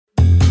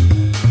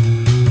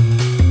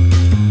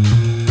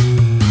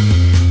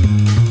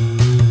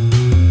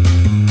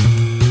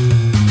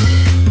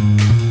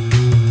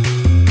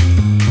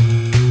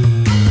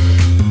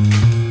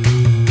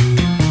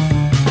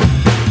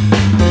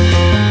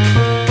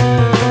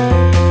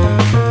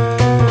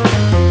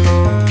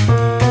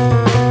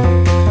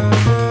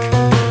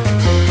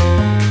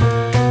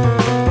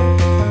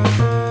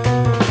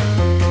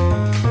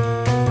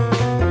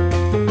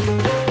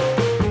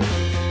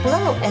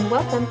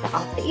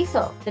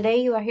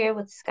Today you are here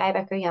with Sky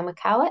Becker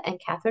Yamakawa and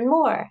Catherine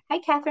Moore. Hi,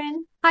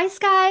 Catherine. Hi,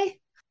 Sky.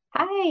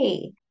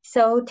 Hi.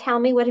 So tell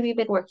me, what have you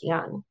been working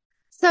on?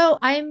 So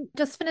I'm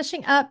just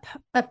finishing up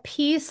a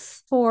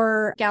piece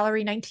for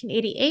Gallery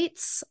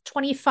 1988's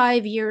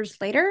 25 years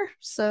later.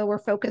 So we're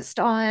focused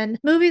on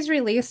movies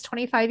released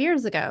 25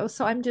 years ago.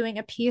 So I'm doing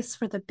a piece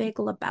for The Big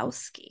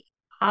Lebowski.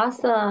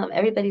 Awesome.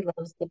 Everybody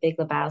loves The Big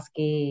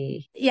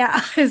Lebowski.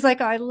 Yeah, it's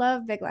like, oh, I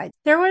love Big Lights.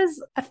 There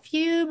was a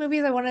few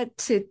movies I wanted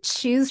to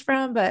choose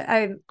from, but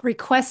I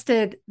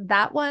requested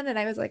that one. And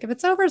I was like, if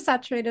it's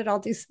oversaturated, I'll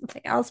do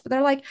something else. But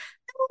they're like,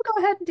 no, we'll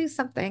go ahead and do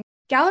something.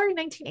 Gallery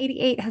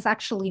 1988 has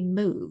actually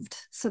moved.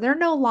 So they're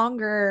no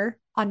longer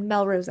on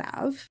Melrose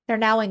Ave. They're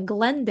now in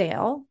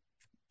Glendale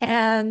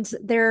and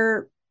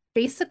they're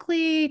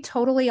basically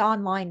totally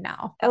online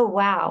now. Oh,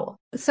 wow.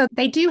 So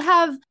they do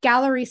have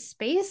gallery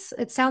space.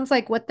 It sounds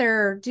like what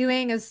they're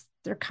doing is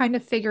they're kind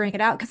of figuring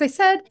it out because they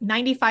said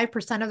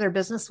 95% of their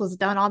business was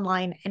done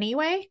online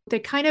anyway. They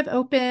kind of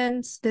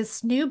opened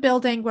this new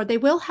building where they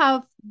will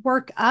have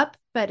work up,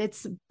 but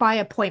it's by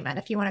appointment.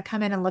 If you want to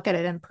come in and look at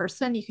it in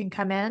person, you can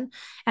come in.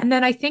 And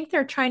then I think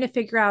they're trying to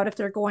figure out if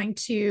they're going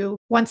to,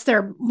 once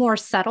they're more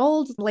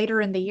settled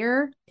later in the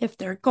year, if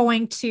they're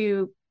going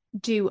to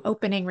do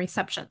opening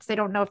receptions. They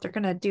don't know if they're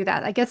going to do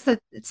that. I guess that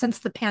since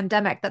the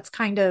pandemic, that's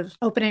kind of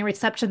opening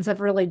receptions have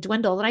really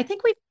dwindled. And I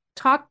think we've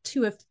talked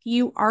to a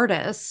few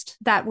artists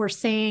that were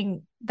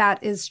saying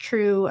that is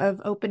true of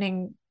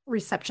opening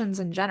receptions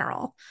in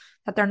general,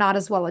 that they're not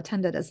as well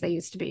attended as they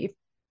used to be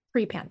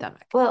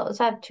pre-pandemic. Well,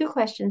 so I have two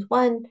questions.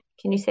 One,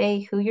 can you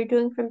say who you're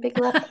doing from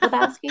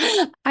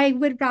Lebowski? I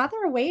would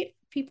rather wait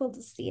for people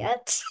to see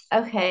it.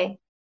 Okay.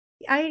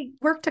 I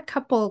worked a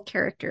couple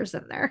characters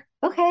in there.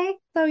 Okay.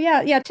 So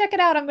yeah, check it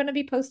out. I'm going to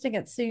be posting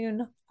it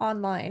soon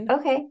online.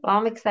 Okay. Well,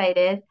 I'm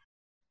excited.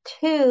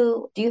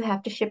 Two, do you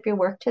have to ship your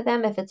work to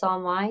them if it's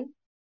online?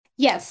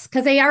 Yes,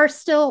 because they are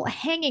still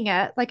hanging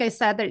it. Like I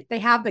said, they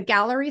have the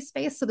gallery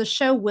space. So the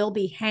show will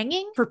be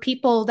hanging for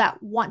people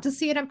that want to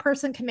see it in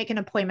person, can make an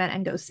appointment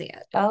and go see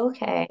it.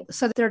 Okay.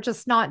 So they're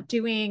just not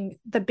doing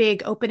the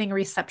big opening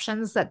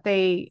receptions that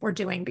they were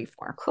doing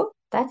before. Cool.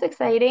 That's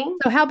exciting.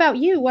 So, how about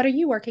you? What are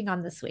you working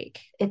on this week?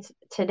 It's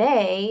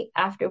today,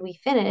 after we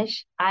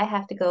finish, I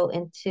have to go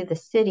into the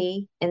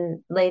city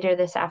in later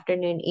this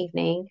afternoon,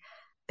 evening,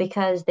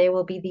 because there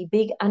will be the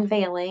big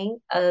unveiling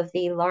of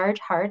the large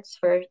hearts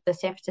for the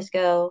San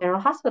Francisco General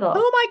Hospital.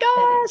 Oh my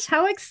That gosh,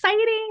 how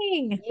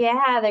exciting!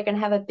 yeah, they're going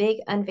to have a big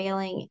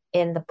unveiling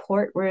in the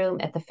port room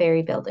at the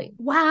Ferry Building.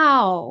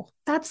 Wow,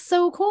 that's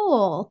so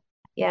cool.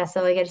 Yeah,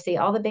 so I get to see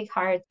all the big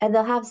hearts, and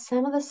they'll have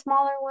some of the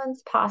smaller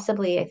ones,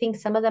 possibly. I think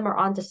some of them are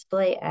on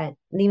display at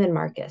Neiman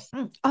Marcus.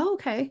 Oh,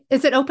 okay.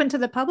 Is it open to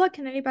the public?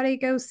 Can anybody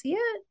go see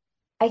it?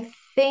 I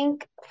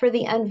think for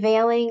the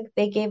unveiling,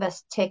 they gave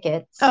us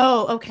tickets.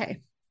 Oh, okay.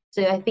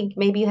 So I think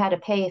maybe you had to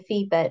pay a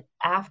fee, but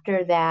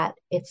after that,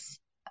 it's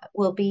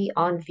will be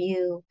on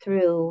view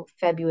through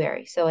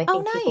February. So I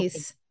Oh, think people can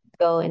nice.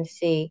 go and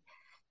see.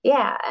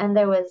 Yeah, and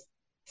there was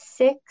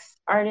six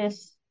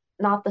artists,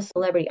 not the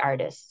celebrity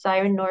artists.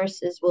 Siren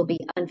Norses will be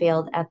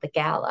unveiled at the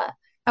gala.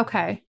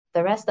 Okay.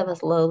 The rest of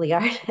us lowly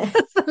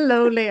artists.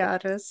 Lowly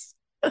artist.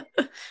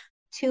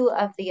 Two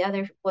of the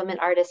other women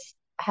artists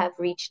have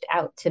reached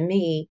out to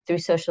me through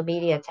social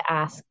media to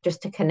ask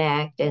just to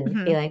connect and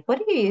be Mhm. like, what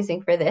are you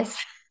using for this?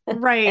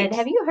 And Right.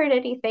 have you heard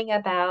anything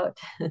about?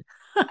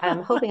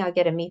 I'm hoping I'll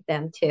get to meet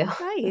them too.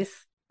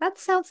 Nice. That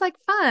sounds like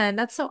fun.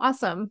 That's so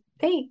awesome.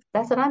 Thanks.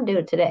 That's what I'm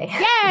doing today.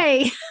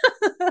 Yay.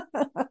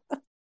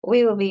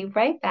 We will be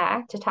right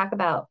back to talk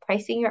about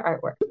pricing your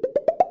artwork.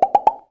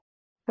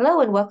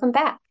 Hello and welcome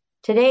back.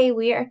 Today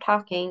we are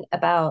talking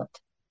about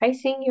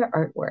pricing your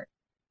artwork,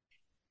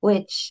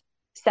 which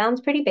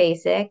sounds pretty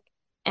basic.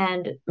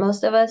 And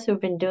most of us who've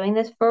been doing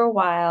this for a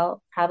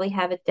while probably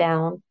have it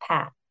down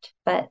pat.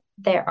 But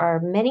there are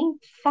many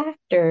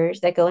factors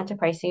that go into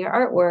pricing your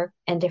artwork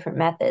and different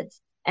methods.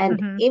 And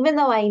Hmm. even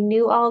though I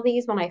knew all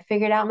these when I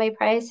figured out my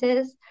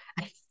prices,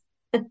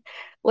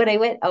 when I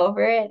went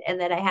over it and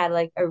then I had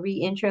like a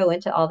re-intro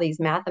into all these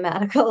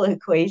mathematical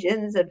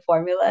equations and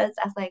formulas,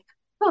 I was like,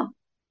 oh,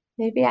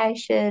 maybe I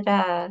should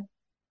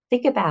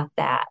think about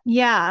that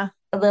Yeah.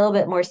 a little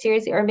bit more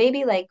seriously, or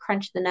maybe like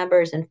crunch the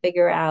numbers and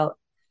figure out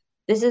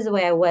this is the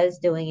way I was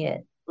doing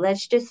it.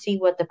 Let's just see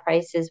what the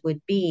prices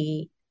would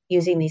be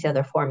using these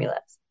other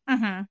formulas.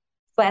 Hmm.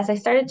 But as I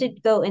started to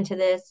go into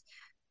this,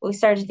 we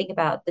started to think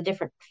about the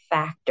different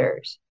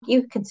factors.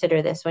 You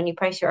consider this when you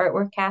price your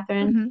artwork,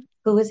 Catherine. Hmm.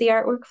 Who is the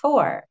artwork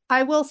for?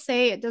 I will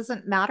say it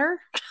doesn't matter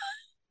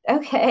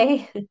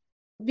Okay.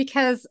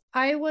 because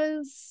I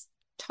was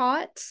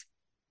taught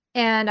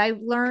and I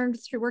learned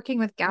through working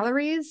with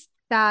galleries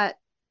that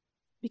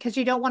because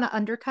you don't want to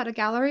undercut a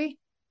gallery,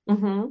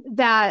 Hmm.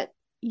 that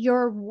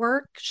your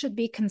work should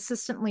be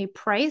consistently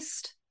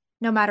priced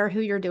no matter who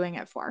you're doing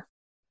it for.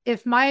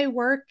 If my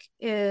work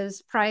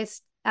is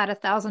priced at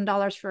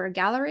 $1,000 for a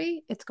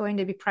gallery, it's going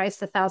to be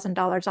priced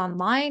 $1,000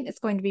 online. It's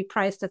going to be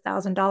priced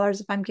 $1,000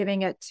 if I'm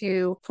giving it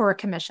to for a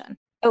commission.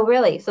 Oh,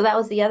 really? So that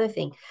was the other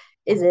thing.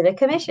 Is it a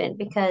commission?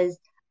 Because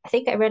I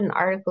think I read an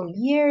article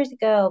years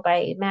ago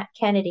by Matt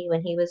Kennedy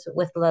when he was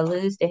with La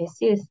Luz de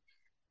Jesus,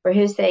 where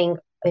he was saying,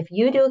 if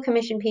you do a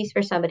commission piece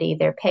for somebody,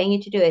 they're paying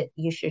you to do it,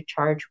 you should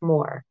charge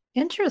more.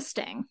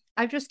 Interesting.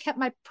 I've just kept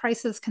my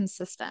prices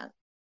consistent.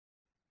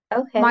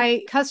 Okay.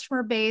 My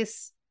customer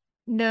base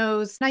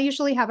knows I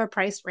usually have a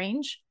price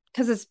range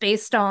because it's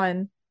based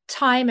on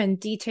time and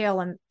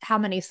detail and how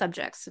many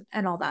subjects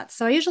and all that.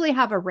 So I usually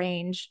have a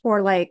range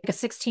for like a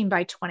 16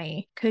 by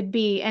 20 could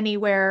be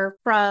anywhere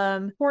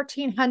from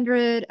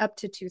 1400 up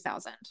to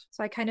 2000.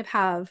 So I kind of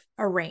have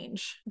a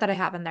range that I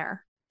have in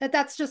there.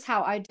 That's just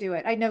how I do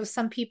it. I know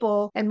some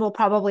people, and we'll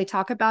probably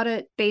talk about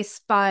it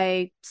based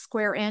by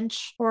square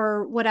inch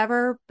or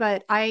whatever,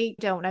 but I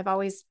don't. I've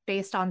always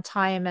based on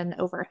time and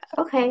overhead.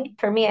 Okay.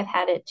 For me, I've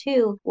had it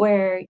too,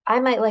 where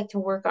I might like to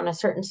work on a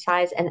certain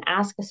size and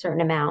ask a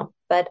certain amount,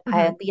 but Mm-hmm.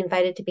 I'll be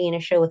invited to be in a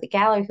show with a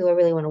gallery who I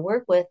really want to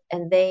work with,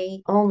 and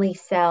they only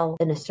sell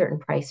in a certain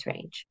price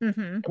range,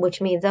 Mm-hmm.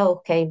 which means, oh,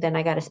 okay, then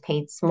I got to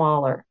paint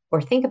smaller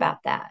or think about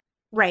that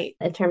Right.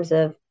 in terms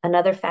of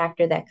another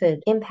factor that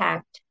could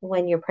impact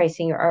when you're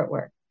pricing your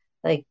artwork.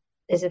 Like,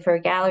 is it for a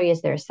gallery?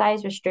 Is there a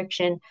size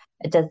restriction?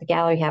 Does the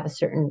gallery have a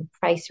certain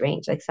price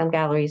range? Like some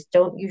galleries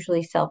don't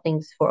usually sell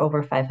things for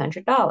over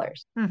 $500.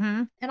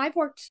 Mm-hmm. And I've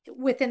worked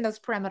within those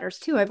parameters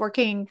too. I've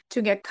working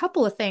to get a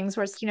couple of things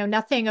where it's,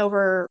 nothing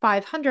over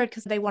 500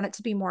 because they want it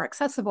to be more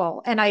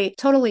accessible. And I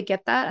totally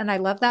get that. And I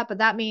love that. But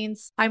that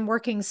means I'm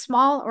working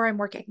small or I'm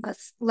working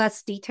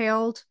less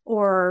detailed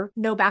or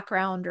no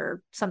background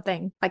or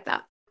something like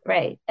that.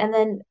 Right. And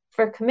then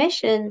for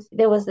commissions,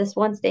 there was this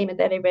one statement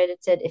that I read.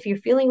 It said, if you're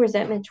feeling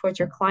resentment towards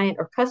your client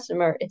or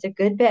customer, it's a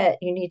good bet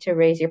you need to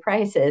raise your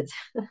prices.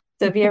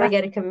 So if you ever Yeah.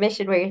 get a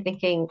commission where you're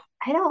thinking,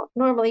 I don't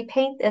normally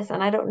paint this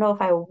and I don't know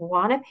if I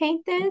want to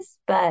paint this,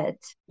 but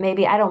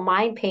maybe I don't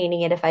mind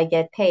painting it if I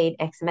get paid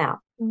X amount.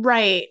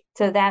 Right.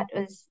 So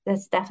that's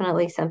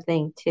definitely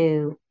something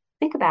to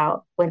think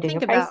about when doing your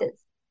Think about. prices.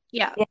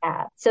 Yeah.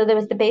 Yeah. So there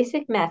was the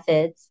basic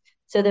methods.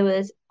 So there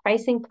was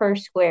pricing per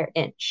square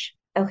inch.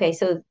 Okay,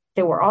 so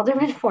there were all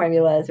different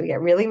formulas. We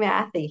get really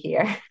mathy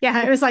here.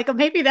 Yeah. It was like,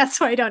 maybe that's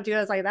why I don't do it.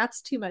 I was like,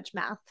 that's too much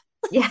math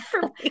Yeah. for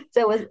me.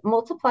 So it was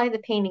multiply the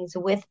painting's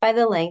width by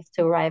the length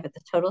to arrive at the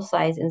total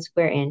size in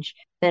square inch,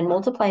 then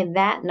multiply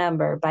that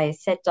number by a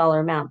set dollar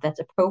amount that's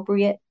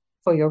appropriate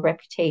for your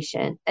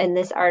reputation. In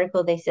this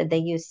article, they said they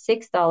use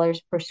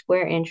 $6 per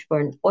square inch for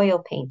an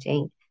oil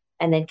painting,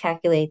 and then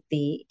calculate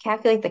the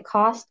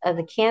cost of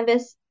the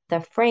canvas,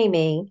 the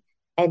framing,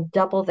 and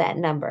double that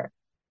number.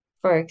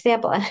 For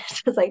example, and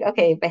it's just like,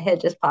 okay, my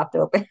head just popped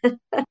open. It's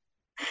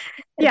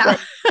Yeah.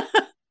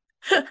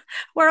 like,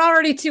 We're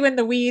already too in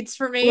the weeds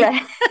for me.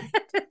 right.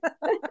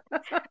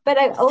 But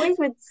I always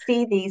would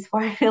see these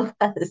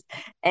formulas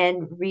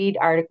and read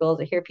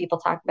articles or hear people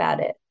talk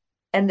about it.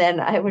 And then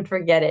I would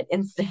forget it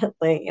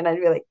instantly. And I'd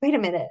be like, wait a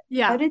minute, how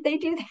Yeah. did they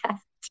do that?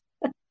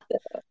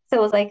 So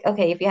it was like,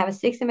 okay, if you have a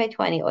 16 by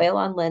 20 oil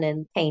on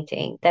linen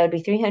painting, that would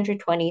be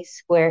 320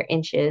 square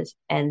inches.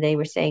 And they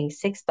were saying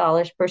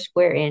 $6 per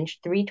square inch,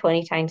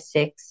 320 times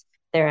six.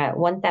 They're at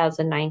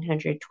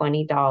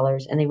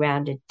 $1,920 and they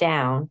rounded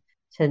down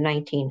to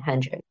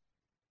 1900.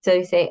 So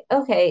you say,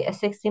 okay, a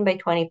 16 by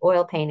 20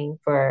 oil painting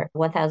for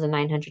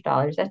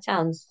 $1,900. That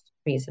sounds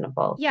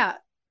reasonable. Yeah.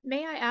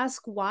 May I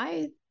ask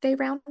why they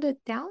rounded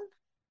down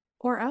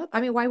or up?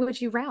 I mean, why would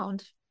you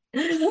round?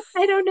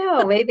 I don't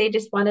know. Maybe they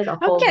just wanted a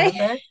whole Okay.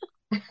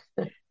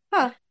 number.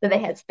 Huh. So they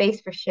had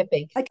space for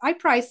shipping. Like I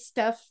price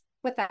stuff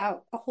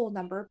without a whole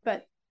number,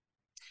 but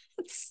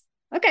it's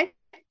okay.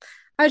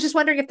 I was just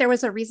wondering if there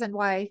was a reason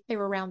why they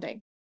were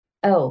rounding.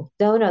 Oh,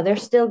 no, they're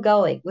still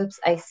going. Whoops,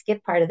 I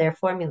skipped part of their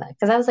formula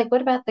because I was like,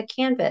 what about the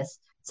canvas?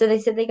 So they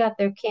said they got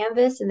their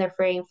canvas and their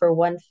frame for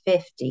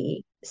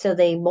 150. So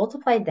they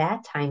multiplied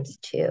that times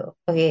two.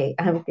 Okay,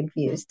 I'm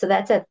confused. So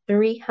that's at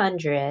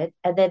 300.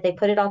 And then they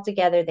put it all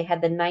together. They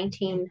had the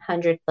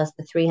 1900 plus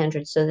the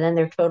 300. So then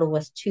their total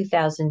was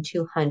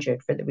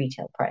 2200 for the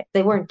retail price.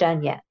 They weren't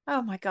done yet.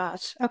 Oh my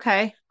gosh.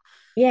 Okay.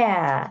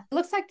 Yeah. It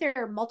looks like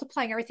they're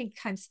multiplying everything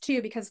times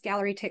two because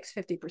gallery takes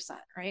 50%,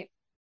 right?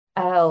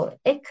 Oh,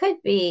 it could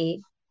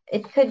be.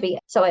 It could be.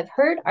 So I've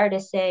heard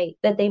artists say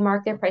that they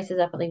mark their prices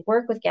up and they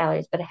work with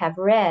galleries, but I have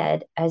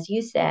read, as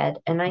you said,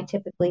 and I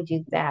typically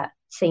do that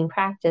same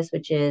practice,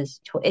 which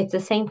is it's the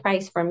same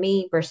price for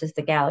me versus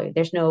the gallery.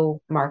 There's no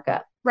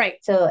markup. Right.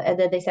 So and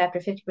then they say after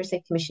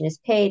 50% commission is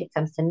paid, it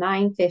comes to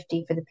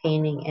 950 for the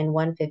painting and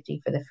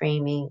 150 for the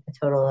framing, a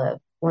total of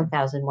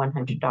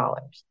 $1,100.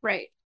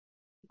 Right.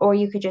 Or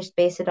you could just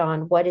base it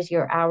on what is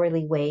your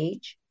hourly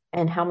wage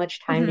and how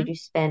much time Mm-hmm. did you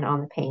spend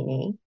on the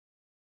painting.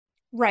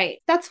 Right.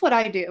 That's what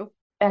I do.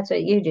 That's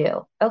what you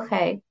do.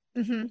 Okay.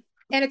 Mm-hmm.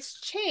 And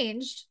it's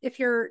changed. If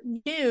you're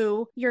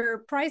new, your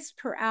price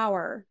per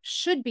hour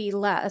should be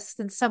less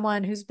than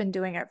someone who's been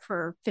doing it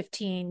for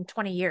 15,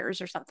 20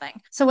 years or something.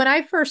 So when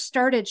I first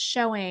started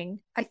showing,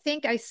 I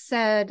think I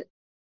said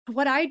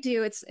what I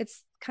do, it's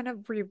kind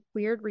of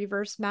weird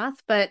reverse math,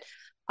 but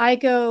I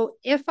go,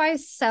 if I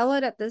sell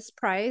it at this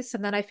price,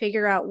 and then I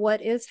figure out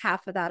what is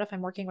half of that if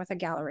I'm working with a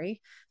gallery.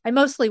 I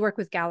mostly work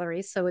with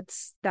galleries, so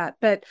it's that.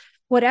 But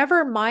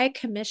whatever my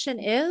commission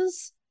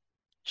is,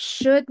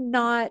 should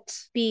not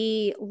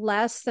be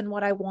less than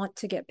what I want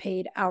to get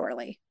paid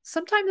hourly.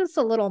 Sometimes it's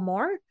a little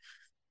more,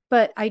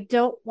 but I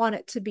don't want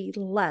it to be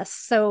less.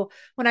 So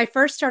when I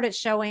first started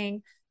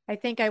showing, I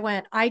think I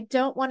went, I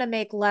don't want to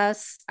make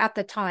less at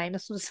the time.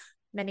 This was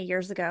many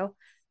years ago.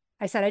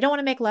 I said, I don't want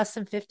to make less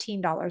than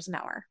 $15 an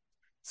hour.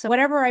 So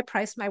whatever I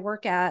priced my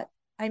work at,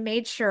 I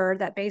made sure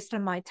that based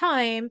on my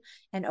time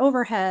and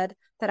overhead,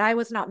 that I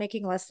was not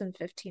making less than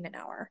 15 an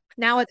hour.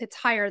 Now it's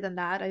higher than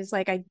that. I was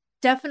like, I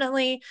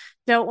definitely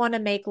don't want to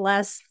make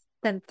less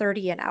than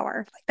 30 an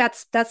hour. Like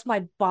that's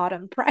my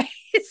bottom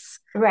price.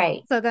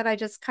 Right. So then I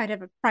just kind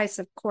of price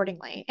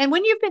accordingly. And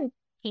when you've been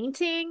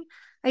painting,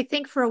 I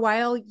think for a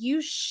while,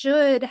 you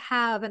should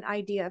have an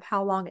idea of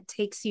how long it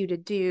takes you to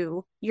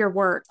do your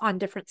work on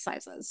different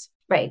sizes.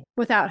 Right.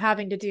 Without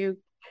having to do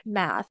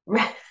math.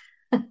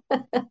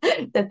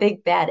 The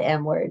big bad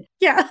M word.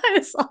 Yeah,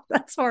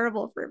 that's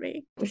horrible for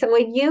me. So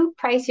when you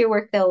price your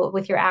work though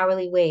with your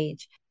hourly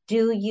wage,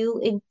 do you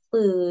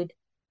include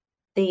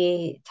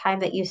the time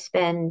that you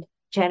spend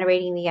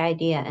generating the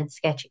idea and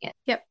sketching it?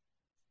 Yep.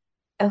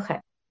 Okay.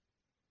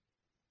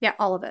 Yeah,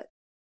 all of it.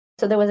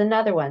 So there was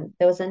another one.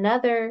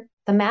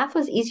 The math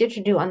was easier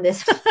to do on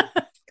this.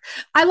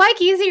 I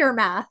like easier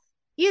math.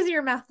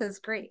 Easier math is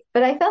great.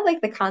 But I felt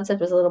like the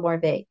concept was a little more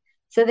vague.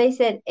 So they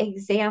said,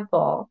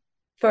 example,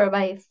 for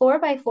my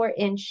 4x4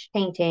 inch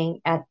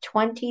painting at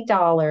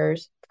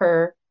 $20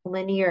 per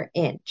linear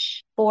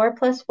inch. 4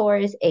 plus 4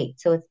 is 8.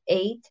 So it's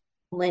 8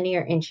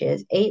 linear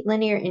inches. 8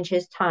 linear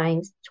inches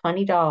times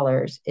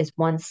 $20 is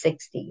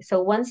 160.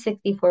 So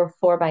 160 for a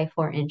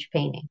 4x4 inch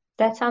painting.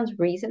 That sounds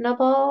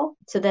reasonable.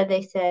 So then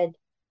they said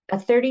a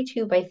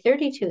 32 by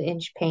 32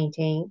 inch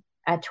painting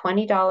at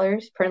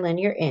 $20 per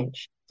linear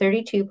inch.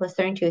 32 plus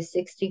 32 is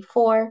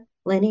 64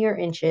 linear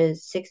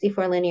inches.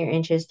 64 linear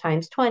inches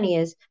times 20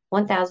 is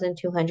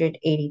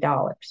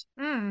 $1,280.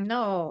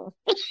 No.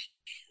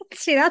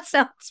 See, that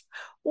sounds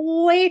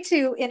way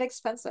too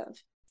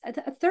inexpensive.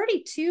 A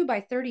 32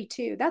 by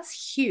 32,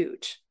 that's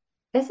huge.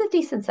 It's a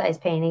decent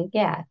sized painting.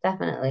 Yeah,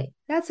 definitely.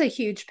 That's a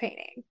huge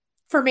painting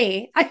for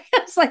me. I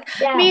was like,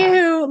 Yeah. me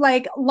who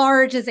like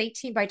large is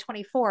 18 by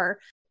 24.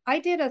 I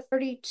did a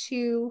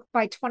 32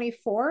 by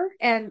 24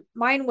 and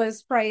mine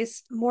was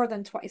priced more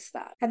than twice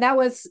that. And that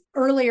was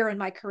earlier in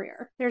my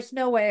career. There's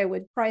no way I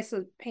would price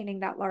a painting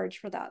that large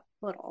for that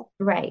little.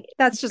 Right.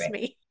 That's just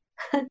me.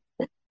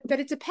 But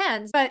it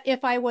depends. But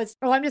if I was,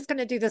 oh, I'm just going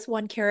to do this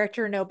one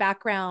character, no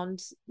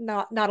background,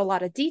 not a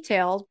lot of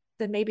detail,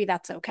 then maybe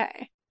that's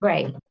okay.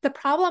 Right. The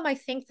problem I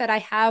think that I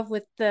have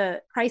with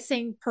the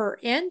pricing per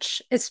inch,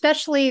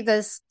 especially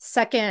this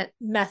second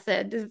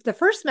method, the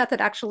first method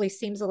actually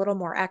seems a little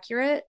more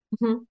accurate.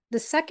 Mm-hmm. The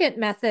second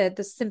method,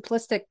 the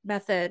simplistic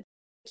method,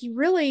 you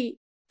really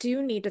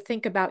do need to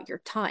think about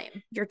your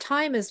time. Your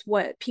time is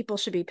what people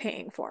should be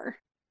paying for.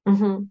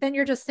 Mm-hmm. Then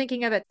you're just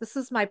thinking of it, this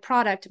is my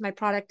product. My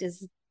product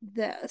is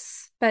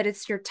this, but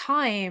it's your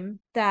time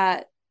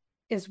that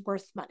is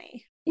worth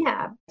money.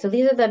 Yeah. So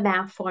these are the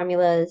math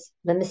formulas,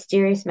 the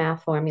mysterious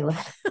math formulas.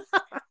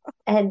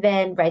 And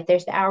then, right,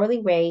 there's the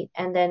hourly rate.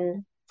 And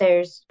then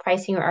there's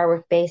pricing your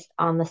artwork based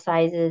on the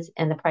sizes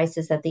and the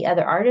prices that the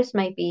other artists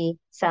might be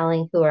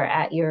selling who are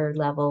at your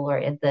level or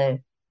at the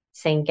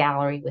same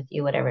gallery with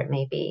you, whatever it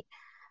may be.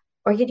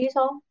 Or you could use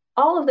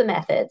all of the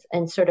methods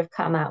and sort of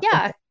come out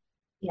with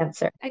the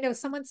answer. I know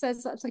someone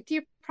says, I was like, do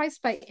you price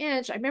by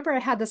inch? I remember I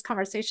had this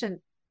conversation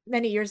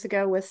many years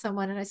ago with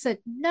someone and I said,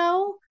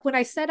 no, when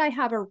I said I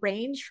have a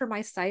range for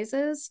my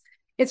sizes,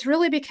 it's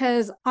really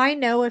because I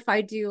know if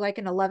I do like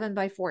an 11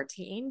 by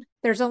 14,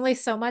 there's only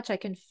so much I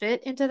can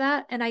fit into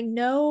that. And I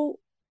know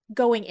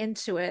going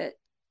into it,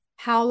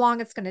 how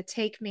long it's going to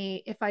take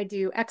me if I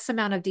do X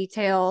amount of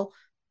detail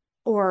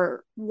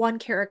or one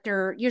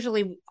character,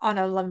 usually on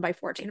an 11 by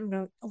 14,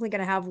 I'm only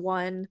going to have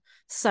one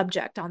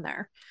subject on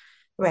there.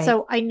 Right.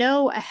 So I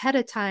know ahead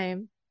of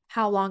time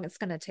how long it's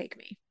going to take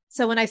me.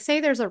 So when I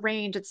say there's a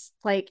range, it's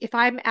like if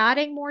I'm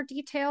adding more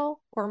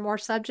detail or more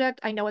subject,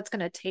 I know it's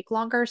going to take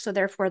longer. So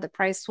therefore the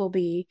price will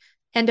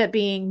end up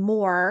being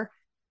more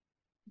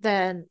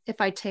than if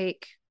I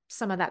take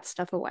some of that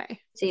stuff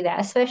away. See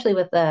that, especially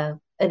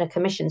in a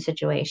commission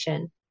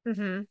situation.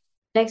 Mm-hmm.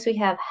 Next, we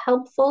have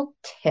helpful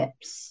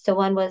tips. So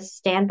one was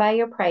stand by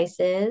your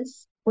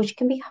prices, which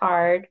can be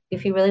hard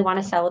if you really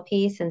want to sell a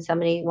piece and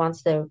somebody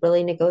wants to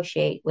really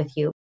negotiate with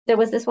you. There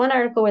was this one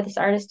article where this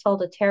artist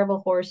told a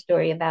terrible horror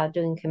story about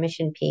doing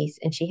commission piece,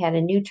 and she had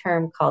a new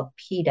term called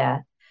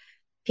PITA,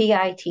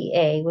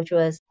 PITA, which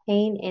was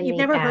pain in You've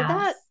the never ass. heard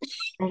that?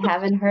 I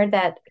haven't heard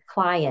that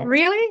client.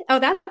 Really? Oh,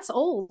 that's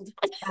old.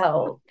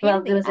 Oh,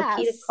 well, there was a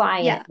PITA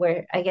client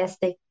where I guess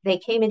they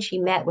came and she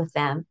met with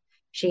them.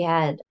 She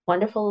had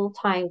wonderful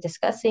time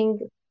discussing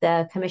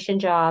the commission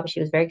job.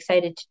 She was very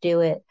excited to do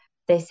it.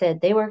 They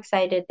said they were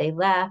excited. They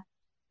left.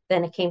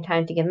 Then it came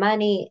time to give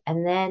money.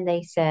 And then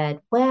they said,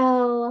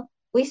 well,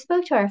 we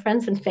spoke to our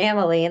friends and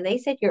family, and they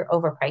said you're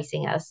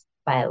overpricing us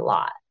by a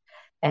lot.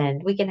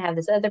 And we can have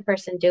this other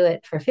person do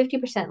it for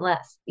 50%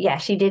 less. Yeah,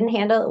 she didn't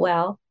handle it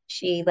well.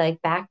 She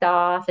like backed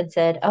off and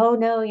said, "Oh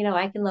no,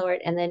 I can lower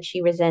it." And then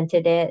she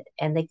resented it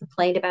and they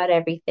complained about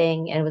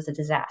everything and it was a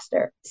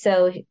disaster.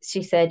 So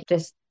she said,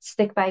 "Just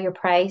stick by your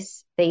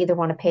price. They either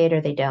want to pay it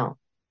or they don't."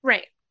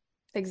 Right.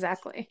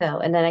 Exactly. So,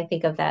 and then I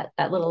think of that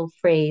little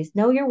phrase,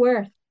 "Know your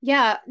worth."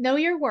 Yeah, know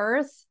your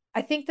worth.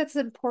 I think that's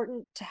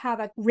important to have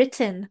a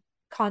written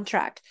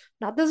contract,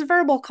 not this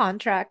verbal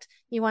contract.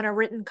 You want a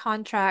written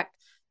contract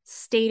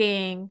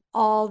stating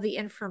all the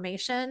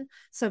information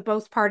so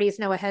both parties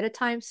know ahead of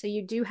time. So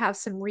you do have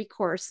some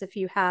recourse if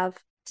you have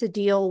to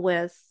deal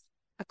with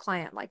a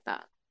client like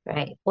that.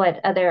 Right. What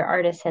other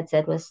artists had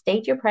said was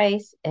state your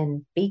price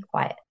and be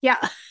quiet. Yeah.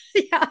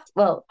 Yeah.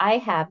 Well,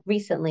 I've had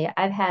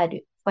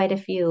quite a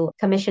few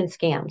commission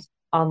scams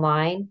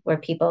online where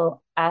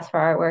people ask for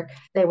artwork.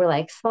 They were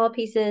like small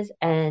pieces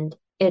and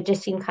it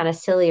just seemed kind of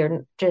silly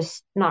or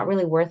just not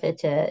really worth it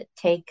to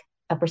take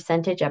a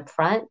percentage up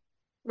front.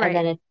 And Right.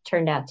 then it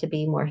turned out to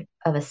be more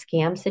of a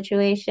scam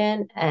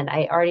situation. And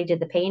I already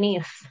did the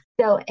painting.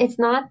 So it's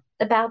not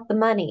about the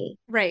money.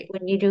 Right.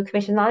 When you do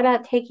commission, not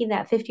about taking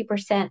that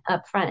 50%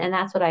 up front. And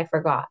that's what I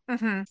forgot.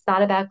 Mm-hmm. It's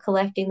not about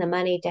collecting the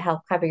money to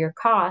help cover your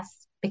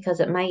costs because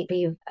it might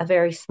be a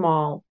very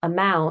small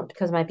amount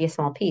because it might be a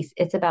small piece.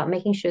 It's about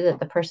making sure that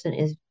the person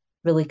is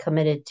really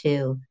committed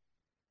to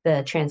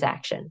the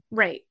transaction.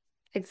 Right.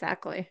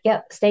 Exactly.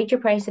 Yep, state your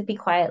price and be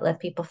quiet. Let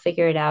people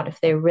figure it out if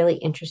they're really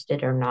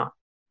interested or not.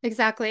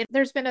 Exactly.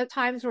 There's been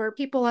times where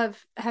people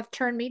have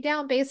turned me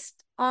down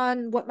based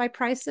on what my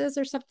price is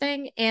or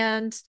something.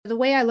 And the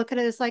way I look at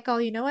it is like, oh,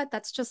 you know what?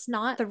 That's just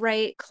not the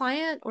right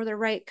client or the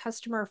right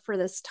customer for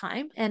this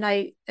time. And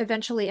I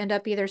eventually end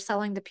up either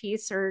selling the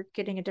piece or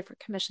getting a different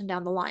commission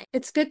down the line.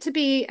 It's good to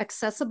be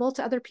accessible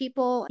to other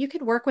people. You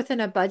can work within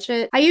a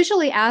budget. I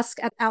usually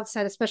ask at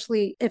outset,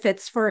 especially if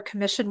it's for a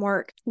commission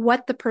work,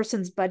 what the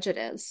person's budget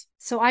is.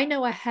 So I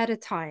know ahead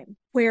of time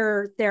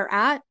where they're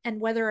at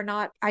and whether or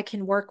not I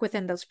can work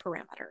within those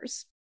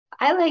parameters.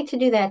 I like to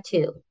do that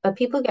too, but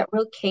people get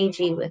real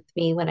cagey with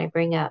me when I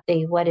bring up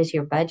the what is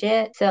your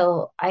budget.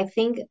 So I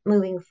think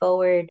moving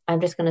forward,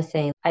 I'm just going to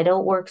say I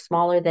don't work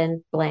smaller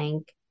than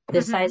blank.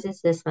 This Mm-hmm. size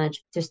is this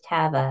much. Just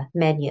have a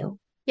menu.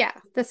 Yeah,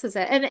 this is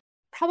it. And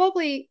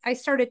probably I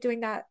started doing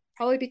that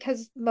probably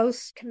because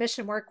most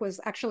commission work was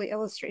actually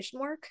illustration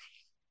work.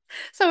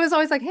 So it was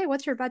always like, hey,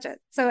 what's your budget?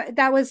 So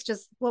that was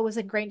just what was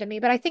ingrained in me.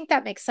 But I think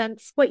that makes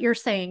sense. What you're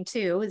saying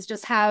too is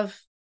just have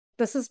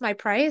this is my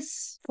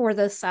price for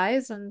this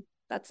size and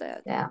that's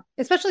it. Yeah.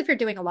 Especially if you're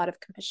doing a lot of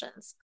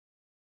commissions.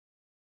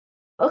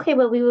 Okay,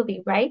 well, we will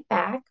be right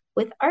back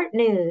with art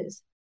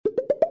news.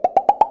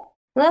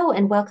 Hello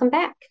and welcome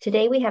back.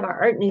 Today we have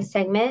our art news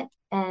segment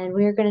and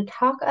we're going to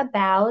talk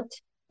about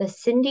the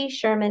Cindy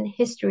Sherman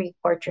history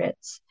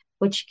portraits,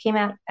 which came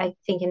out, I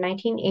think, in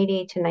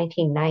 1988 to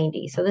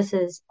 1990. So this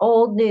is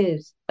old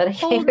news, but I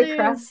came Old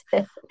across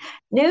news. it.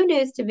 New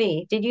news to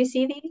me. Did you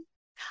see these?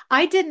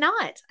 I did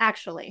not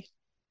actually.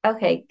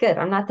 Okay, good.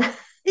 I'm not the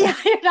Yeah,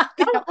 you're not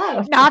not gonna,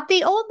 alone. not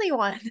the only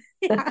one.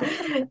 Yeah.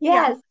 Yeah.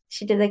 Yes,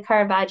 she did the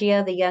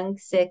Caravaggio, the young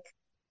sick.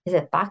 Is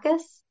it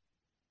Bacchus?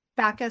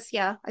 Bacchus.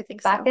 Yeah, I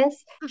think so.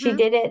 Bacchus. She Hmm.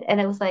 did it, and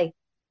it was like,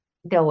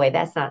 no way,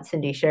 that's not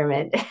Cindy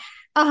Sherman.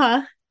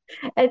 Uh-huh.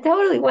 It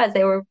totally was.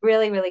 They were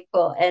really, really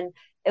cool. And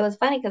it was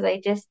funny because I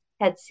just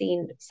had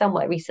seen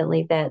somewhat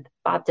recently that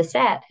Bob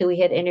Dessett, who we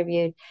had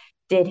interviewed,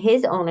 did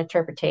his own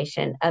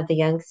interpretation of the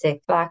young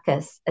sick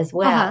Bacchus as Uh-huh.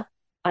 well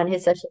on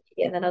his social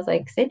media. And then I was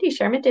like, Cindy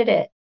Sherman did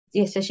it.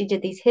 Yeah, so she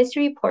did these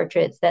history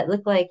portraits that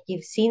look like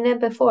you've seen them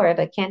before,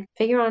 but can't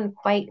figure on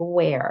quite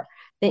where.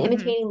 The Hmm.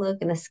 imitating look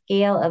and the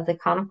scale of the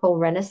conical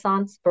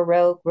Renaissance,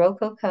 Baroque,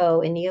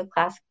 Rococo, and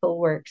neoclassical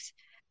works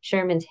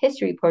Sherman's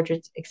history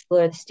portraits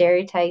explore the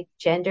stereotype,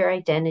 gender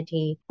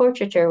identity,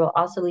 portraiture, while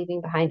also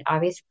leaving behind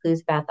obvious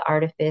clues about the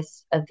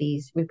artifice of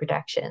these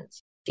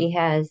reproductions. She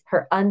has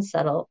her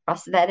unsubtle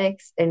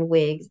prosthetics and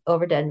wigs,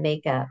 overdone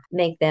makeup,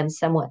 make them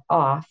somewhat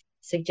off,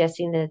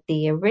 suggesting that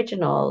the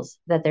originals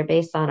that they're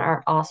based on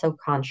are also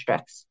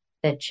constructs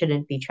that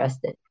shouldn't be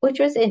trusted, which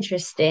was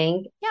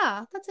interesting.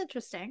 Yeah, that's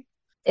interesting.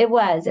 It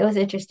was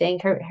interesting.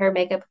 Her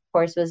makeup, of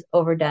course, was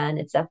overdone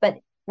and stuff. But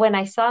when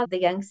I saw the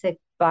young sick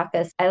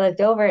Bacchus, I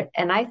looked over it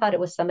and I thought it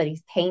was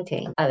somebody's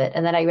painting of it.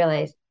 And then I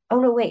realized,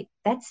 oh no, wait,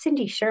 that's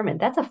Cindy Sherman.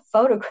 That's a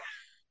photograph.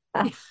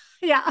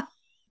 Yeah.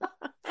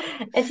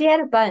 And she had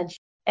a bunch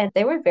and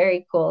they were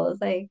very cool. It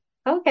was like,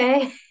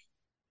 okay.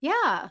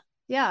 Yeah.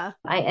 Yeah.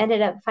 I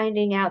ended up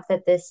finding out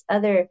that this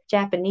other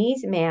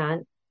Japanese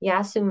man,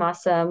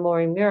 Yasumasa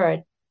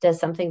Morimura, does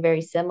something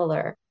very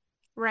similar.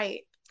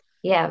 Right.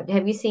 Yeah.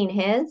 Have you seen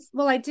his?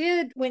 Well, I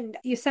did when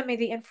you sent me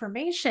the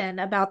information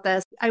about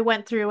this. I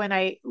went through and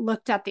I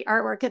looked at the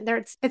artwork and there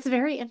it's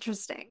very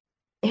interesting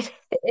It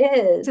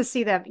is. to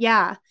see them.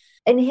 Yeah.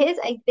 And his,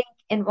 I think,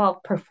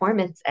 involved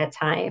performance at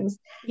times.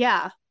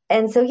 Yeah.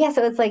 And so, yeah,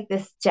 so it's like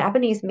this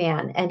Japanese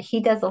man, and he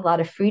does a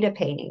lot of Frida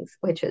paintings,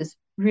 which is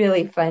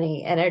really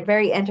funny and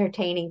very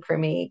entertaining for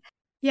me.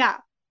 Yeah.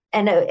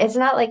 And it's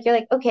not like you're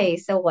like, okay,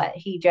 so what?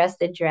 He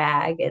dressed in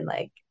drag and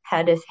like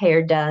had his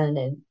hair done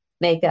and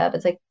makeup.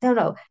 It's like, no,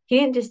 no, he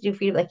didn't just do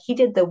freedom. Like he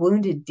did the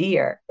wounded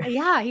deer,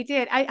 Yeah, he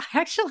did. I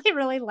actually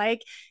really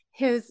like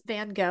his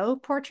Van Gogh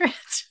portrait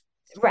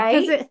because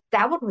right? it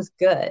That one was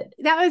good.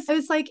 it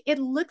was like it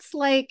looks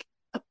like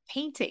a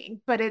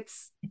painting, but It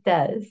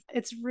does.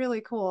 it's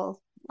really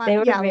cool. They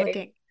were Yeah, very,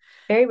 looking.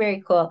 very,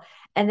 very cool.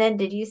 And then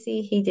did you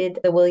see he did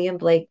the William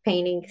Blake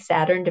painting,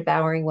 Saturn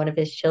devouring one of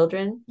his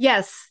children?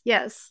 Yes,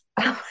 yes.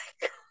 Oh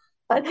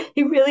my God.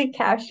 He really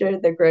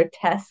captured the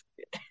grotesque.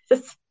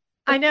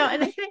 I know.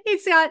 And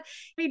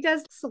he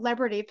does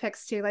celebrity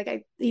pics too.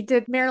 Like he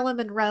did Marilyn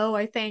Monroe,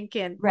 I think,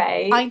 and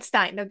Right,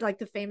 Einstein, like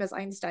the famous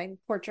Einstein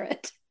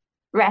portrait.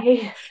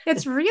 right.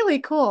 It's really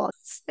cool.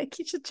 Like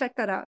you should check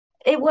that out.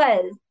 It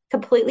was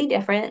completely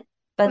different,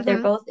 but they're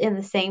Hmm. both in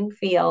the same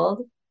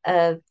field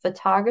of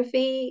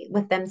photography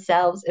with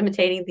themselves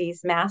imitating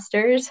these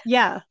masters.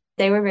 Yeah,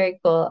 They were very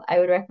cool. I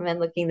would recommend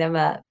looking them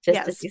up just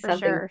to yes, see for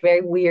something sure.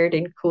 very weird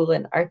and cool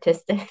and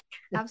artistic.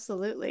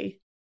 Absolutely.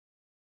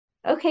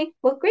 Okay,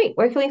 well, great.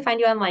 Where can we find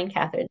you online,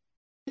 Catherine?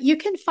 You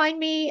can find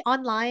me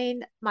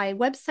online. My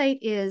website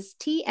is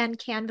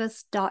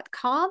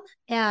tncanvas.com.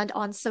 And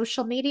on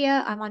social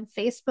media, I'm on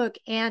Facebook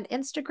and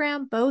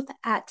Instagram, both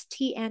at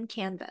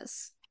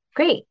tncanvas.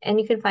 Great. And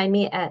you can find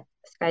me at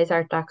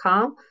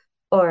skiesart.com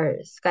or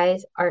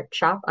Skies Art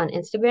Shop on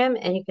Instagram.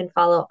 And you can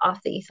follow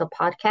Off the Easel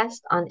podcast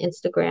on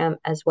Instagram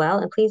as well.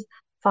 And please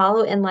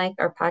follow and like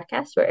our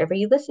podcast wherever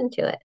you listen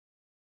to it.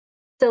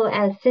 So,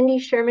 as Cindy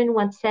Sherman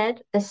once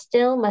said, the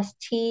still must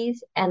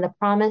tease, and the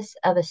promise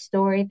of a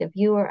story the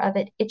viewer of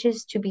it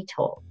itches to be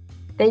told.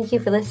 Thank you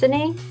for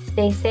listening.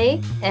 Stay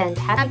safe and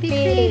happy Happy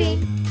creating.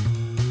 creating.